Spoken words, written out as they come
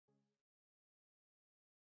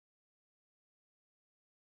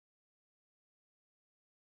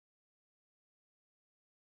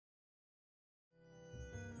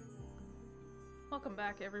Welcome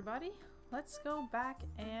back, everybody. Let's go back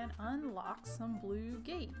and unlock some blue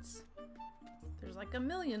gates. There's like a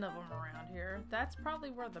million of them around here. That's probably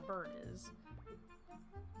where the bird is.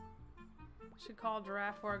 Should call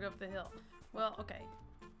Giraffe before I go up the hill. Well, okay.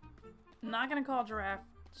 Not gonna call Giraffe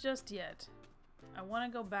just yet. I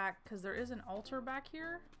want to go back because there is an altar back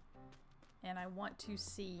here. And I want to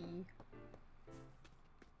see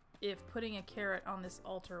if putting a carrot on this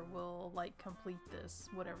altar will, like, complete this,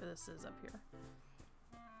 whatever this is up here.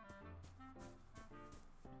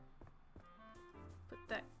 Put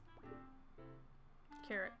that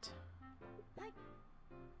carrot.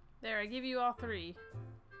 There, I give you all three.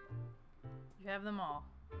 You have them all.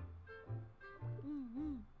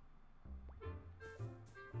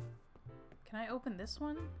 Can I open this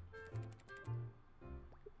one?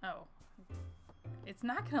 Oh. It's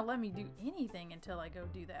not gonna let me do anything until I go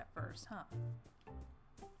do that first, huh?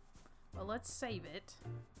 Well, let's save it.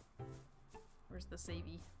 Where's the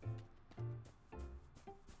savey?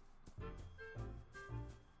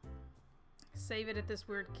 Save it at this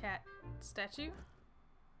weird cat statue.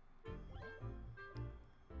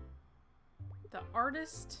 The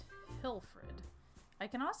artist Hilfred. I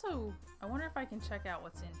can also, I wonder if I can check out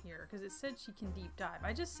what's in here, because it said she can deep dive.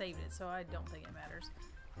 I just saved it, so I don't think it matters.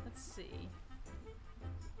 Let's see.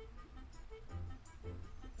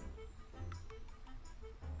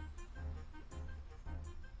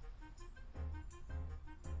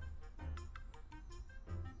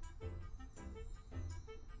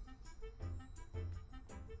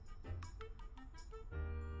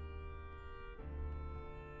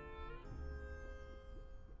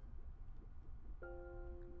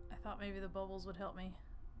 I thought maybe the bubbles would help me.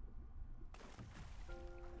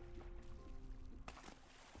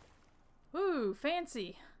 Ooh,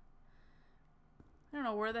 fancy! I don't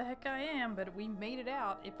know where the heck I am, but we made it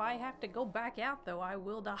out. If I have to go back out, though, I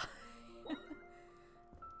will die.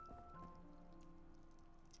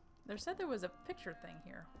 There said there was a picture thing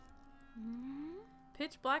here.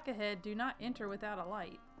 Pitch black ahead, do not enter without a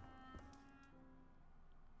light.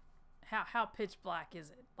 How pitch black is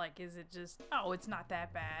it? Like, is it just... Oh, it's not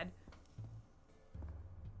that bad.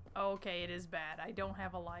 Okay, it is bad. I don't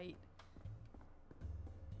have a light.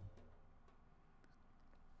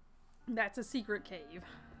 That's a secret cave.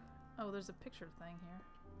 Oh, there's a picture thing here.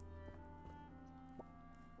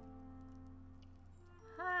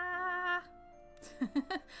 Ah!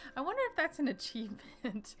 I wonder if that's an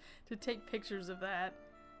achievement to take pictures of that.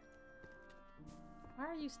 Why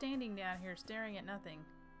are you standing down here staring at nothing?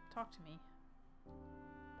 Talk to me.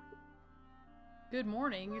 Good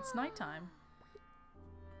morning, it's nighttime.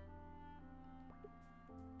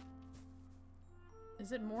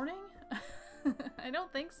 Is it morning? I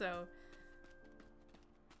don't think so.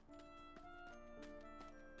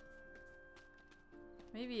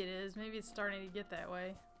 Maybe it is. Maybe it's starting to get that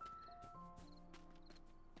way.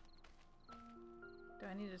 Do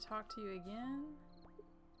I need to talk to you again?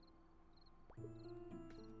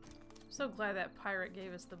 I'm so glad that pirate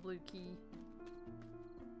gave us the blue key.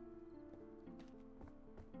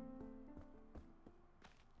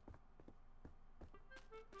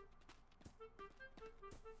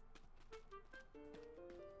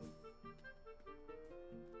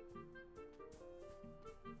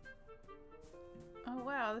 Oh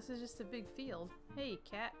wow, this is just a big field. Hey,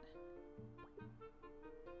 cat.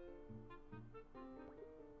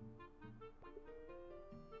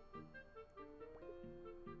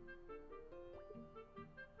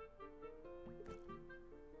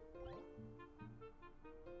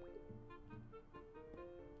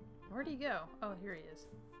 Where'd he go? Oh, here he is.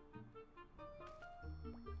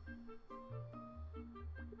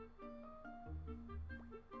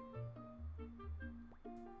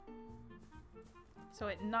 So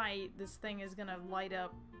at night, this thing is gonna light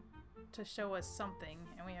up to show us something,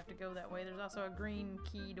 and we have to go that way. There's also a green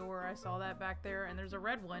key door. I saw that back there, and there's a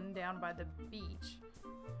red one down by the beach.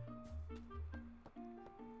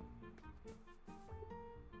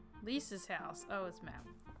 Lisa's house. Oh, it's map.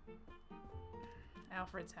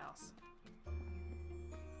 Alfred's house.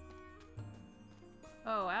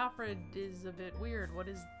 Oh, Alfred is a bit weird. What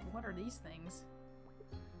are these things?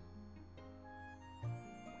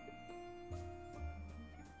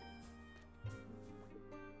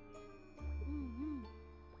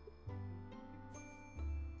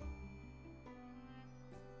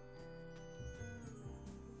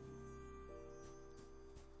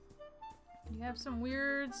 You have some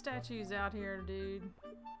weird statues out here, dude.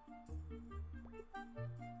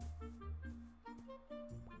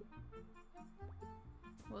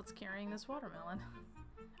 Well, it's carrying this watermelon.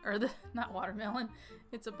 Or not watermelon,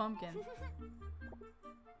 it's a pumpkin.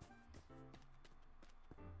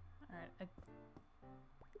 Alright,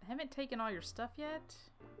 haven't taken all your stuff yet.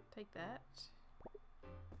 Take that.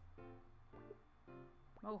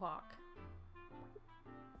 Mohawk.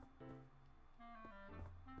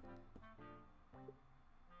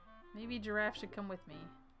 Maybe Giraffe should come with me.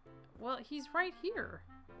 Well, he's right here.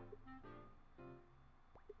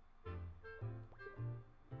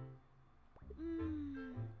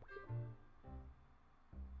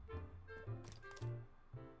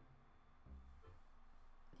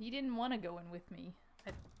 He didn't want to go in with me.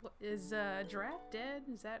 Is Giraffe dead?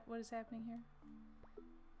 Is that what is happening here?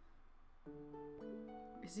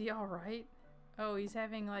 Is he alright? Oh, he's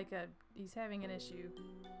having like he's having an issue.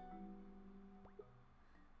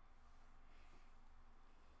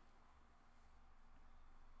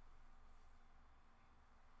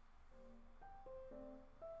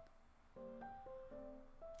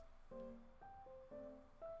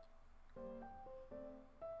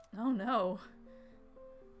 Oh no.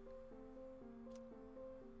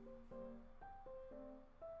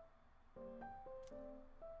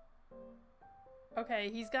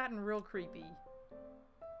 Okay, he's gotten real creepy.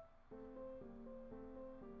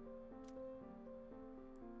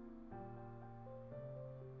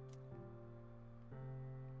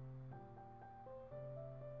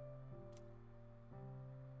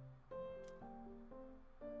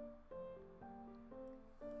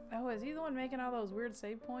 Oh, is he the one making all those weird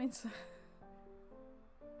save points?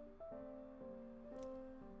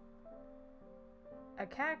 A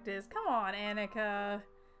cactus? Come on, Annika!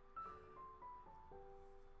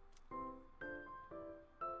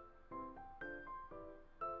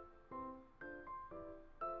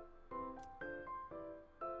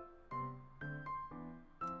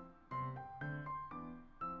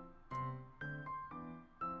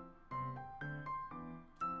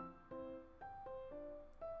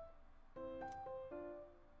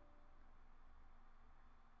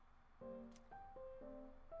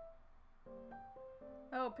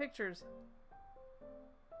 Oh, pictures.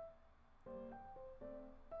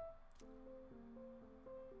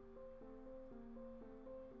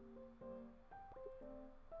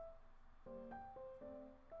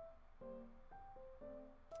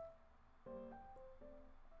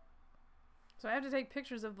 So I have to take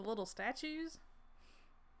pictures of the little statues?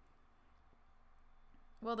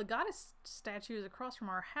 Well, the goddess statue is across from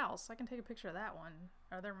our house. I can take a picture of that one.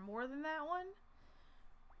 Are there more than that one?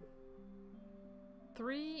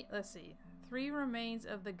 Let's see. 3 remains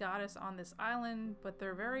of the goddess on this island, but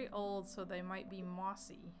they're very old, so they might be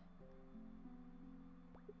mossy.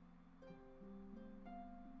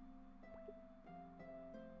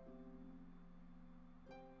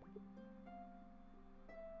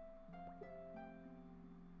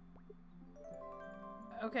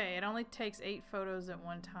 Okay, it only takes 8 photos at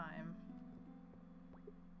one time.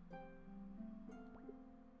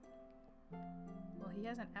 Well, he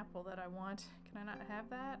has an apple that I want. Can I not have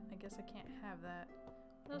that? I guess I can't have that.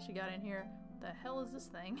 What else you got in here? What the hell is this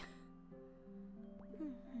thing?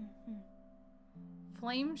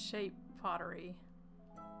 Flame-shaped pottery.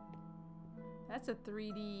 That's a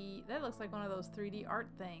 3D... That looks like one of those 3D art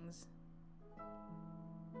things.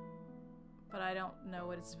 But I don't know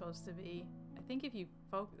what it's supposed to be. I think if you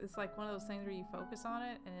focus... It's like one of those things where you focus on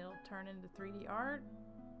it and it'll turn into 3D art.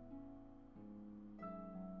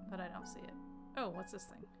 But I don't see it. Oh, what's this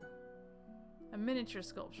thing? A miniature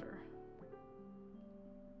sculpture.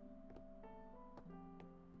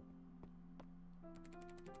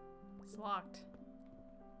 It's locked.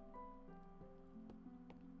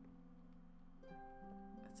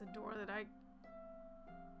 That's a door that I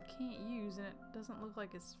can't use, and it doesn't look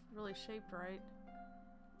like it's really shaped right.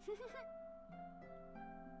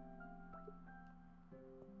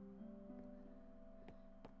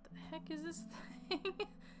 The heck is this thing?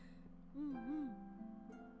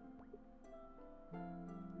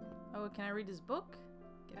 Oh, can I read his book?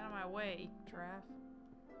 Get out of my way, Giraffe.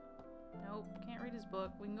 Nope, can't read his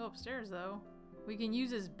book. We can go upstairs, though. We can use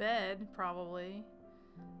his bed, probably.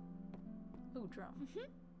 Ooh, drum.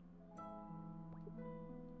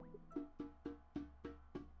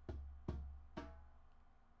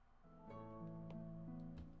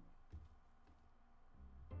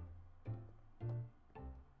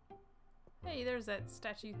 Hey, there's that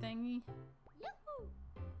statue thingy. Yoo-hoo!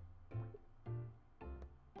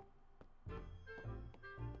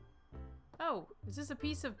 Oh, is this a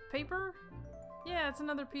piece of paper? Yeah, it's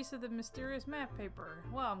another piece of the mysterious map paper.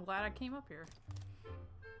 Well, I'm glad I came up here.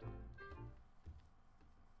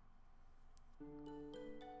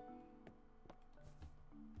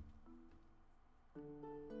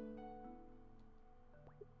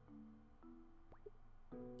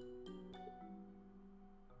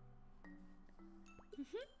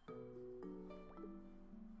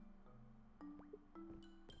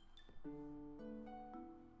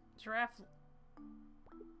 Giraffe...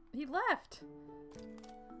 He left!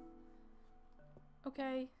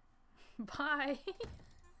 Okay. Bye!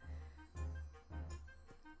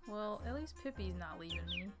 Well, at least Pippi's not leaving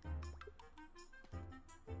me.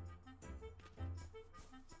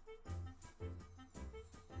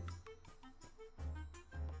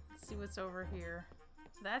 Let's see what's over here.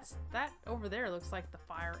 That over there looks like the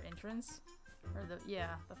fire entrance. Or the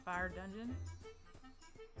fire dungeon.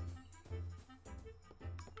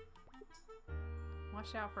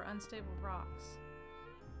 Watch out for unstable rocks.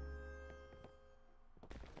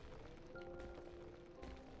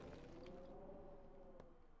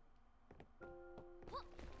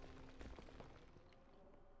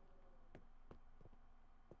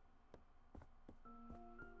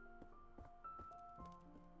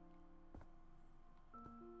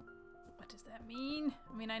 What does that mean?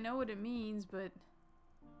 I mean, I know what it means, but...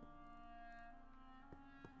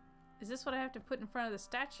 Is this what I have to put in front of the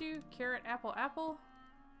statue? Carrot, apple, apple?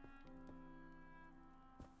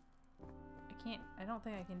 I don't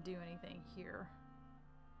think I can do anything here.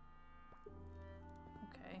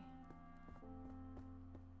 Okay.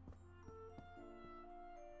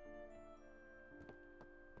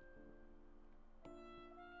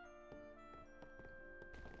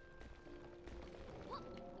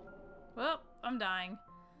 Well, I'm dying.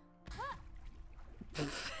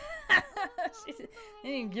 She didn't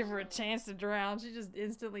even give her a chance to drown. She just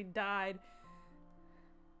instantly died.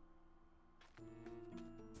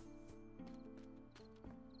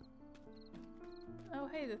 Oh,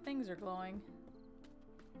 hey, the things are glowing.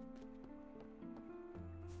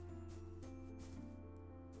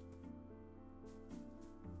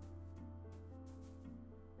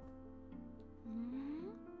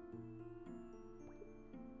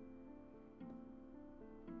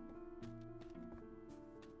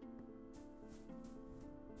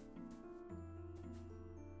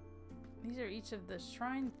 These are each of the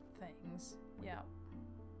shrine things. Yeah.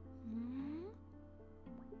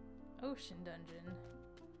 Ocean dungeon.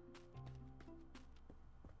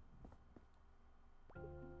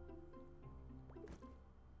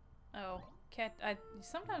 Oh, cat.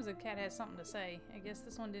 Sometimes a cat has something to say. I guess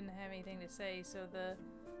this one didn't have anything to say, so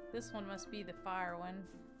this one must be the fire one.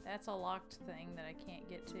 That's a locked thing that I can't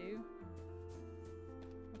get to.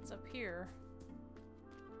 What's up here?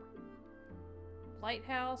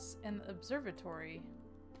 Lighthouse and the observatory.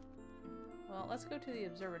 Well, let's go to the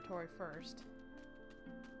observatory first.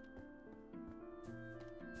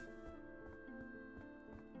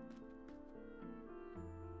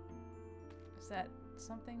 Is that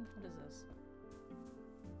something? What is this?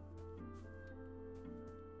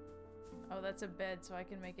 Oh, that's a bed, so I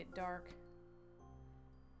can make it dark.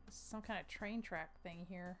 This is some kind of train track thing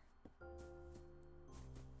here.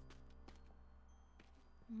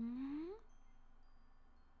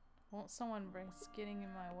 Won't someone bring's getting in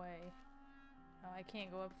my way? Oh, I can't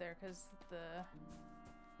go up there because the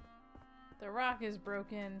rock is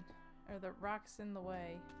broken, or the rock's in the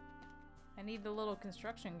way. I need the little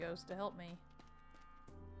construction ghost to help me.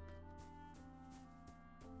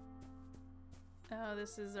 Oh,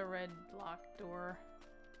 this is a red locked door.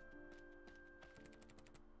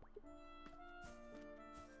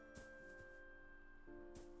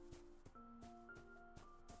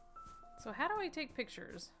 So how do I take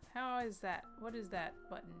pictures? How is that? What does that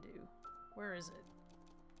button do? Where is it?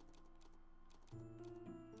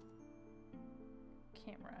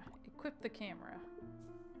 Camera. Equip the camera.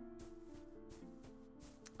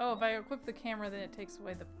 Oh, if I equip the camera, then it takes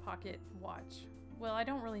away the pocket watch. Well, I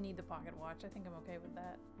don't really need the pocket watch. I think I'm okay with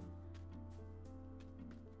that.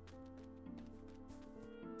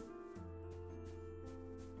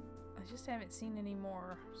 I just haven't seen any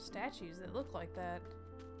more statues that look like that.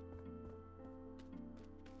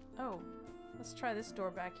 Oh, let's try this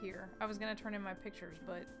door back here. I was gonna turn in my pictures,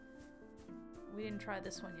 but we didn't try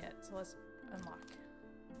this one yet, so let's unlock.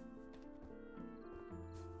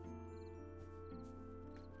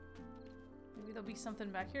 Maybe there'll be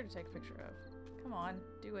something back here to take a picture of. Come on,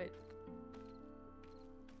 do it.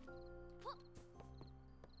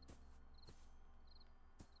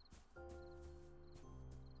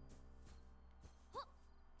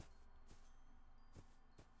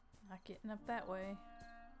 Not getting up that way.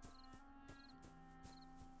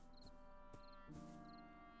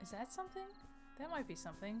 Is that something? That might be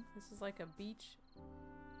something. This is like a beach.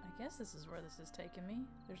 I guess this is where this is taking me.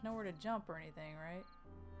 There's nowhere to jump or anything, right?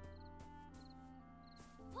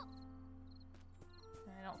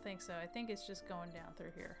 I don't think so. I think it's just going down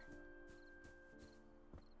through here.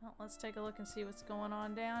 Well, let's take a look and see what's going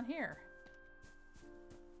on down here.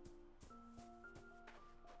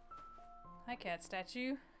 Hi, cat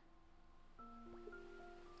statue.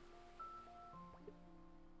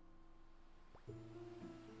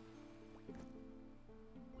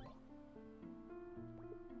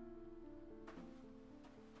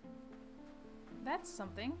 That's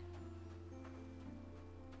something.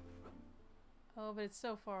 Oh, but it's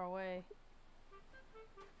so far away.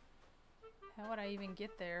 How would I even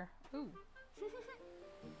get there? Ooh.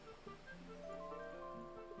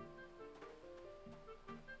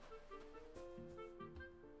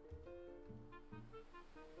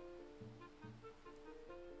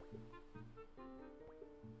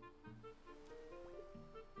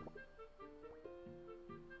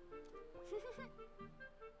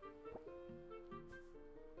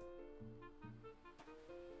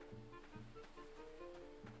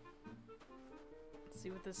 See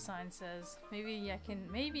what this sign says. Maybe I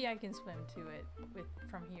can swim to it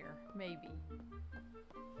from here. Maybe.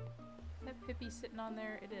 Is that Pippi sitting on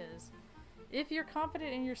there? It is. If you're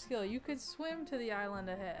confident in your skill, you could swim to the island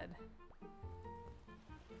ahead.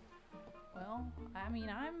 Well, I mean,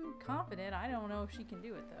 I'm confident. I don't know if she can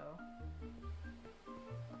do it though.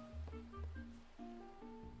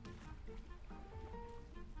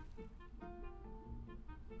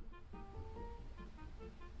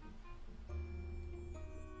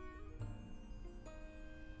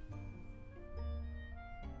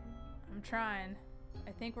 I'm trying.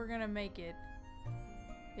 I think we're gonna make it.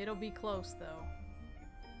 It'll be close though.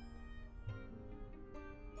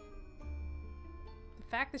 The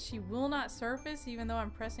fact that she will not surface even though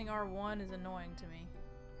I'm pressing R1 is annoying to me.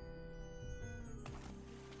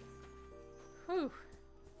 Whew.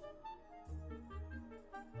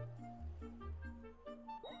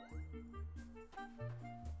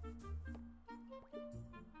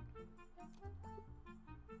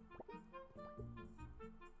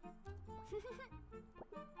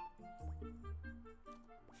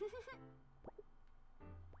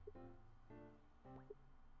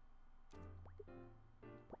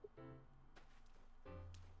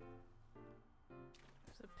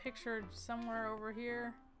 There's a picture somewhere over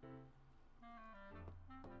here.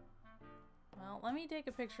 Well, let me take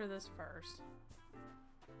a picture of this first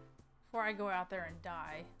before I go out there and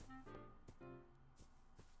die.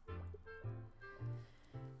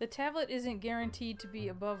 The tablet isn't guaranteed to be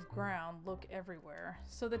above ground. Look everywhere.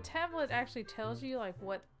 So the tablet actually tells you like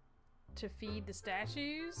what to feed the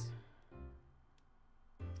statues.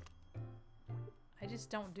 I just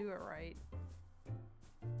don't do it right.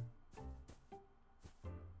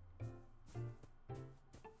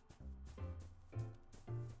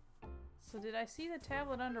 So did I see the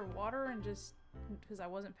tablet underwater and just because I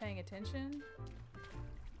wasn't paying attention?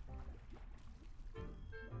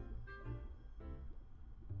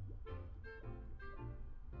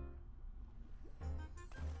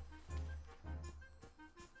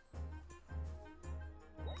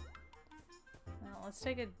 Well, let's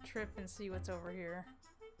take a trip and see what's over here.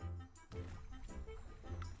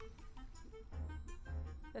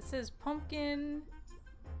 That says pumpkin,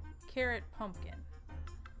 carrot, pumpkin.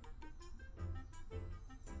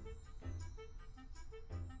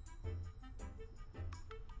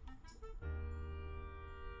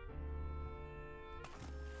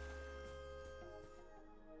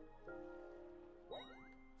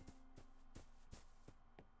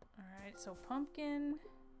 Alright, so pumpkin.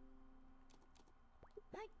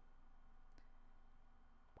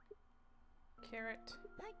 Carrot.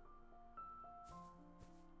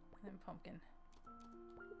 And then pumpkin.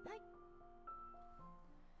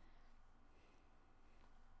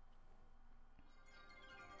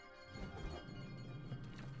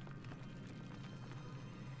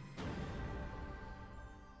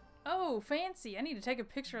 Oh, fancy! I need to take a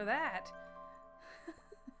picture of that.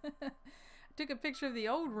 I took a picture of the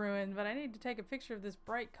old ruin, but I need to take a picture of this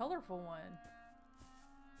bright, colorful one.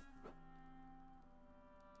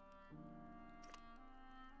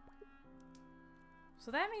 So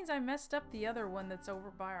that means I messed up the other one that's over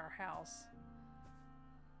by our house.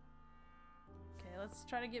 Okay, let's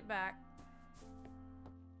try to get back.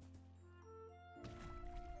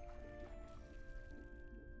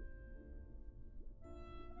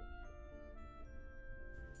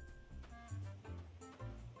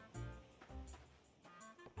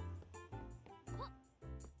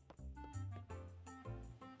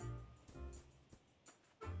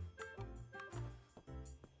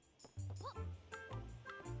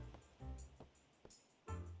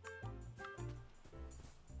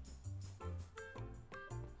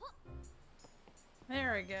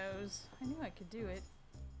 There it goes. I knew I could do it.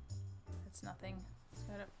 That's nothing. Just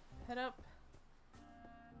gotta head up.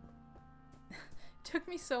 Took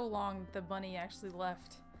me so long that the bunny actually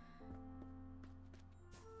left.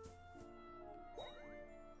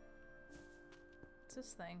 What's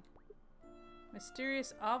this thing?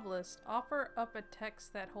 Mysterious obelisk. Offer up a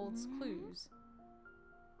text that holds clues.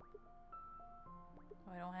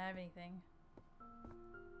 Oh, I don't have anything.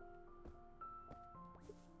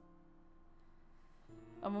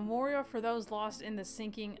 A memorial for those lost in the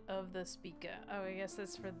sinking of the Spica. Oh, I guess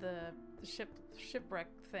that's for the shipwreck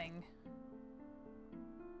thing.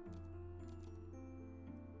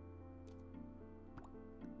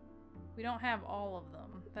 We don't have all of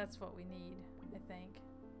them. That's what we need, I think.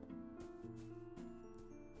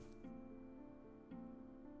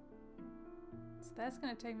 So that's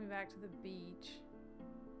gonna take me back to the beach.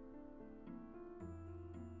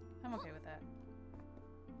 I'm okay with that.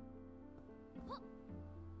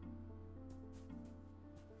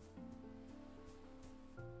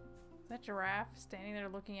 Is that giraffe standing there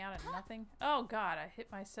looking out at nothing? Oh god, I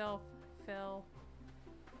hit myself. Fell.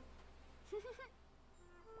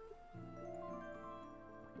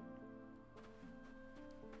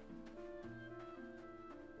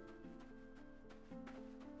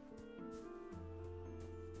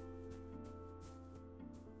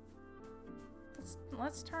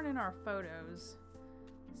 Let's turn in our photos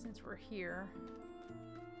since we're here.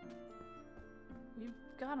 We've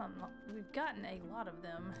gotten a lot of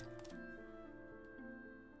them.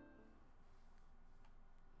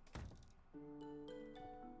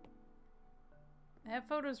 I have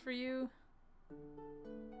photos for you.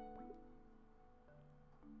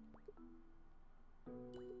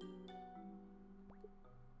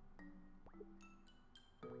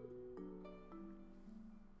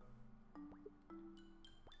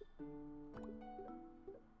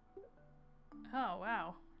 Oh,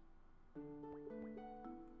 wow.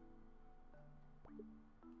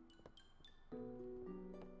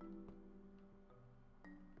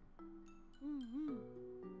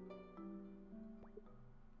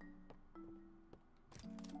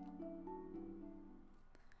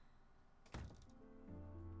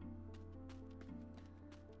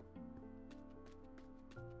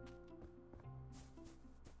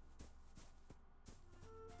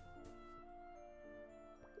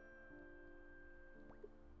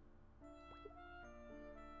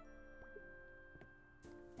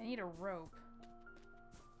 I need a rope.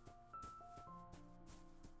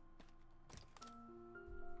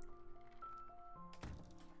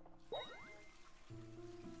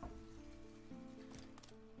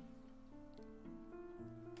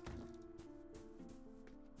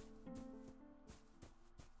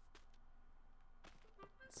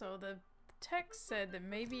 So the text said that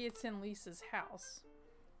maybe it's in Lisa's house.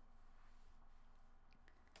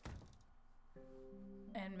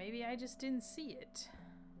 And maybe I just didn't see it.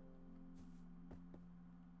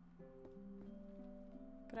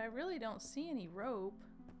 But I really don't see any rope.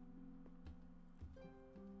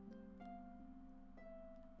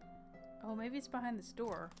 Oh, maybe it's behind this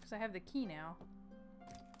door, because I have the key now.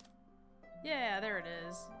 Yeah, there it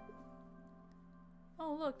is.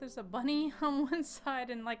 Oh, look, there's a bunny on one side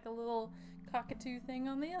and like a little cockatoo thing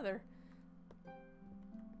on the other.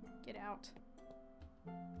 Get out.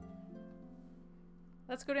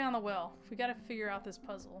 Let's go down the well. We gotta figure out this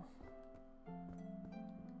puzzle.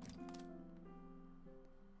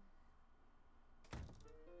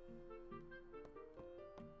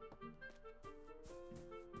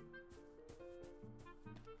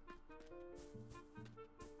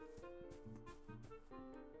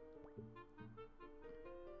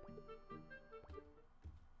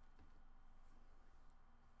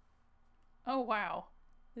 Oh wow,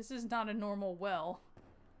 this is not a normal well.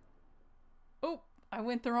 Oh, I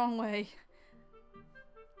went the wrong way.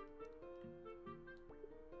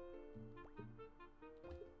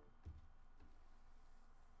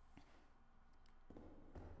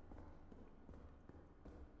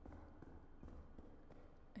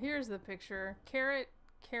 Here's the picture. Carrot,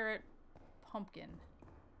 carrot, pumpkin.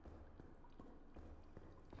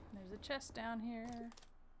 There's a chest down here.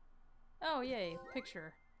 Oh yay,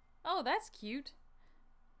 picture. Oh, that's cute.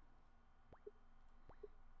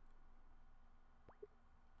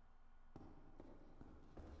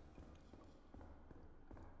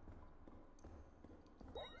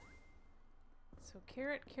 So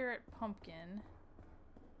carrot, carrot, pumpkin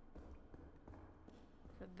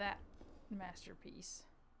for that masterpiece.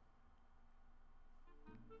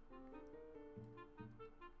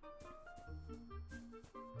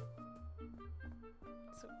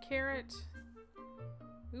 So carrot.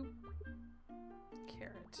 Oop.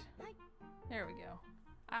 Carrot. There we go.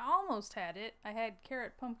 I almost had it. I had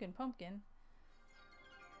carrot, pumpkin, pumpkin.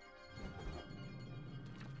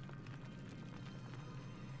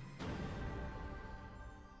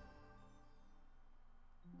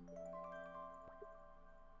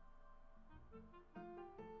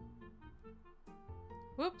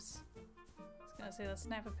 Whoops. I was gonna say let's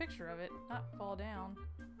snap a picture of it, not fall down.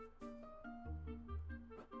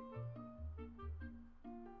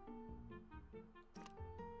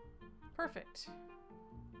 Perfect.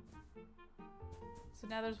 So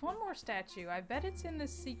now there's one more statue. I bet it's in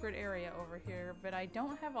this secret area over here, but I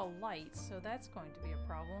don't have a light, so that's going to be a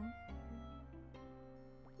problem.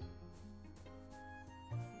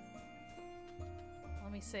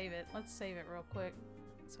 Let me save it. Let's save it real quick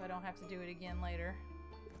so I don't have to do it again later.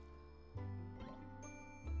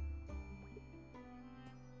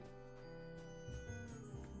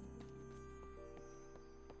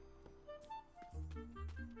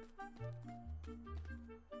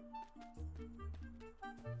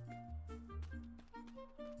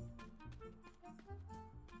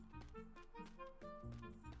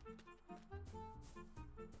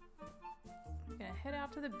 Gonna head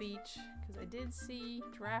out to the beach because I did see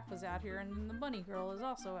Giraffe was out here and then the bunny girl is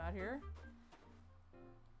also out here.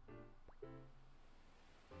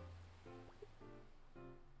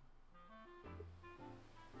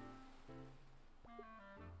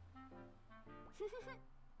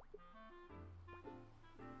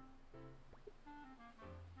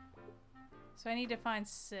 So I need to find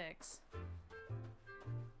 6.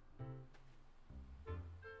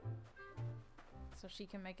 So she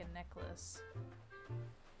can make a necklace.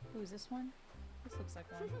 Ooh, is this one? This looks like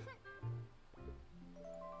one.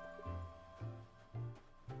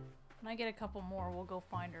 When I get a couple more, we'll go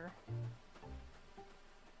find her.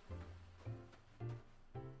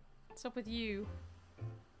 What's up with you?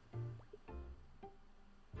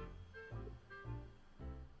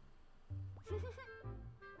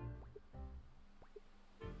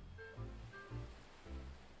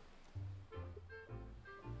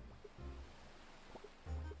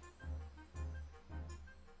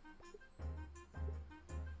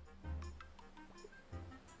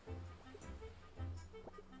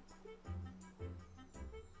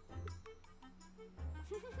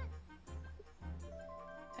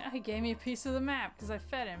 He gave me a piece of the map because I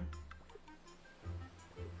fed him.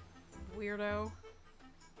 Weirdo.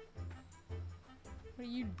 What are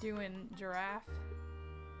you doing, Giraffe?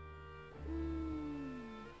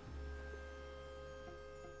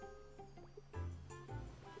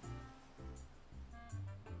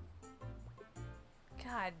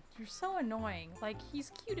 God, you're so annoying. Like,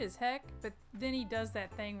 he's cute as heck, but then he does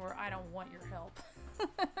that thing where I don't want your help.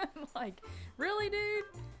 Like, really, dude?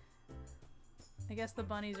 I guess the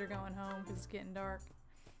bunnies are going home because it's getting dark.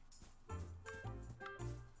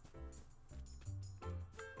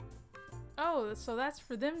 Oh, so that's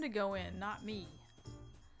for them to go in, not me.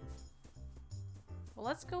 Well,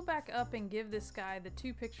 let's go back up and give this guy the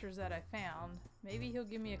 2 pictures that I found. Maybe he'll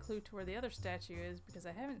give me a clue to where the other statue is because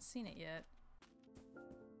I haven't seen it yet.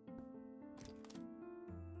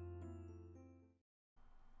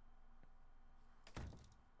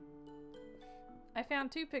 I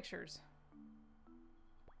found 2 pictures.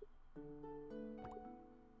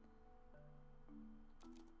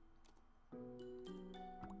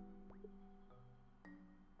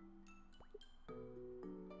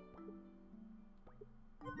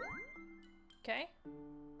 Okay.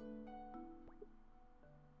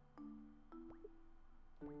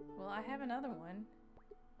 Well, I have another one.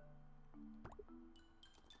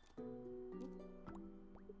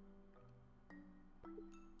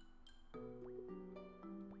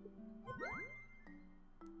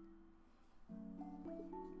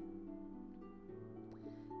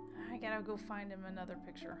 I gotta go find him another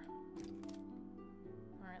picture.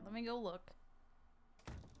 Alright, let me go look.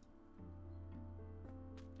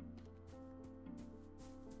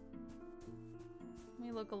 Let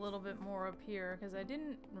me look a little bit more up here, because I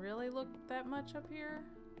didn't really look that much up here.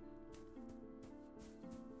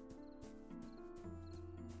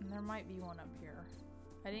 And there might be one up here.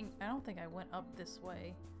 I don't think I went up this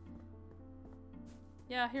way.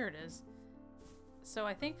 Yeah, here it is. So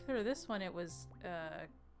I think for this one it was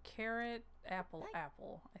carrot, apple,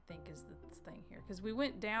 apple, I think is the thing here. Because we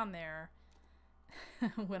went down there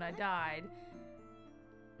when I died.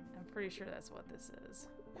 I'm pretty sure that's what this is.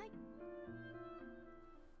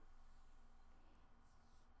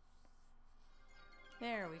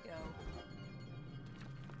 There we go.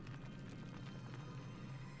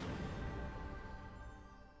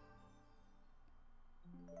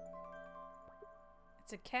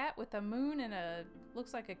 It's a cat with a moon and a,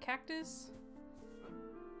 looks like a cactus.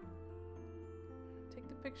 Take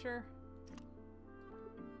the picture.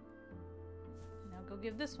 Now go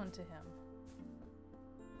give this one to him.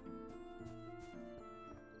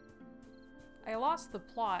 I lost the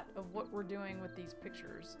plot of what we're doing with these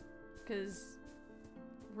pictures, because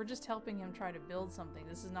we're just helping him try to build something.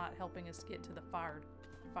 This is not helping us get to the fire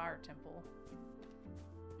temple.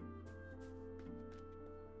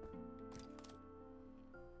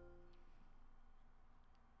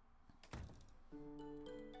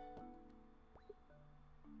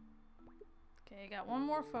 Okay, got one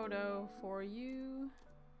more photo for you.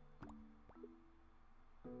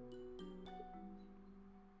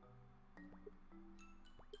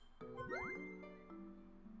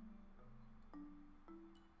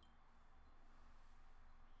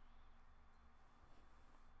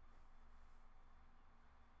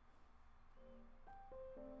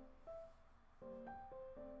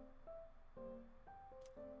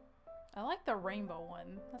 I like the rainbow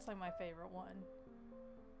one. That's like my favorite one.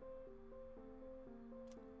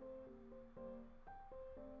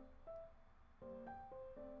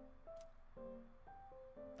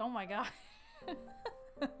 Oh my god.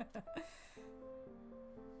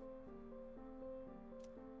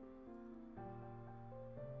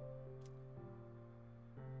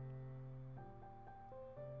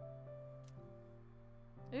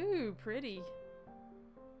 Ooh, pretty.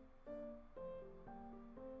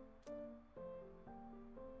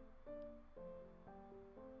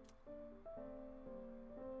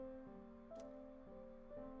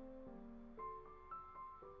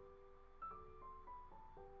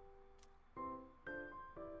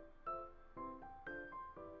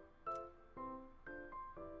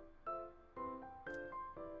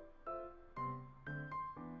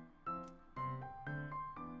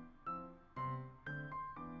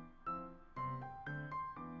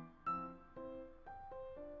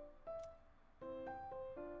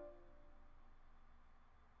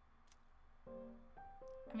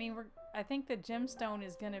 I mean, I think the gemstone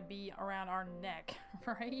is gonna be around our neck,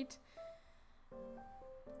 right?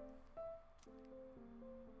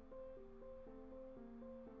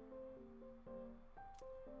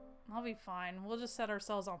 I'll be fine. We'll just set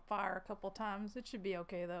ourselves on fire a couple times. It should be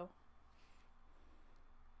okay though.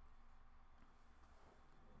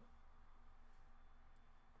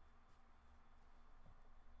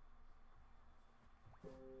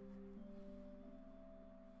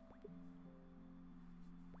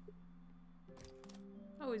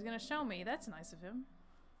 Oh, he's gonna show me. That's nice of him.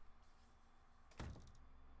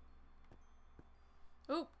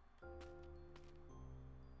 Oop.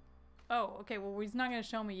 Oh, okay, well he's not gonna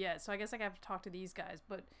show me yet, so I guess I have to talk to these guys,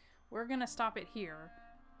 but we're gonna stop it here.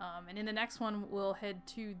 And in the next one, we'll head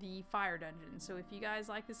to the fire dungeon. So if you guys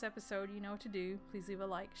like this episode, you know what to do. Please leave a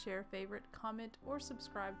like, share, favorite, comment, or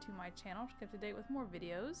subscribe to my channel to get up to date with more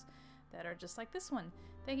videos that are just like this one.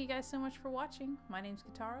 Thank you guys so much for watching. My name's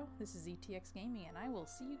Kitaro, this is ETX Gaming, and I will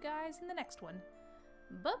see you guys in the next one.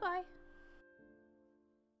 Bye-bye!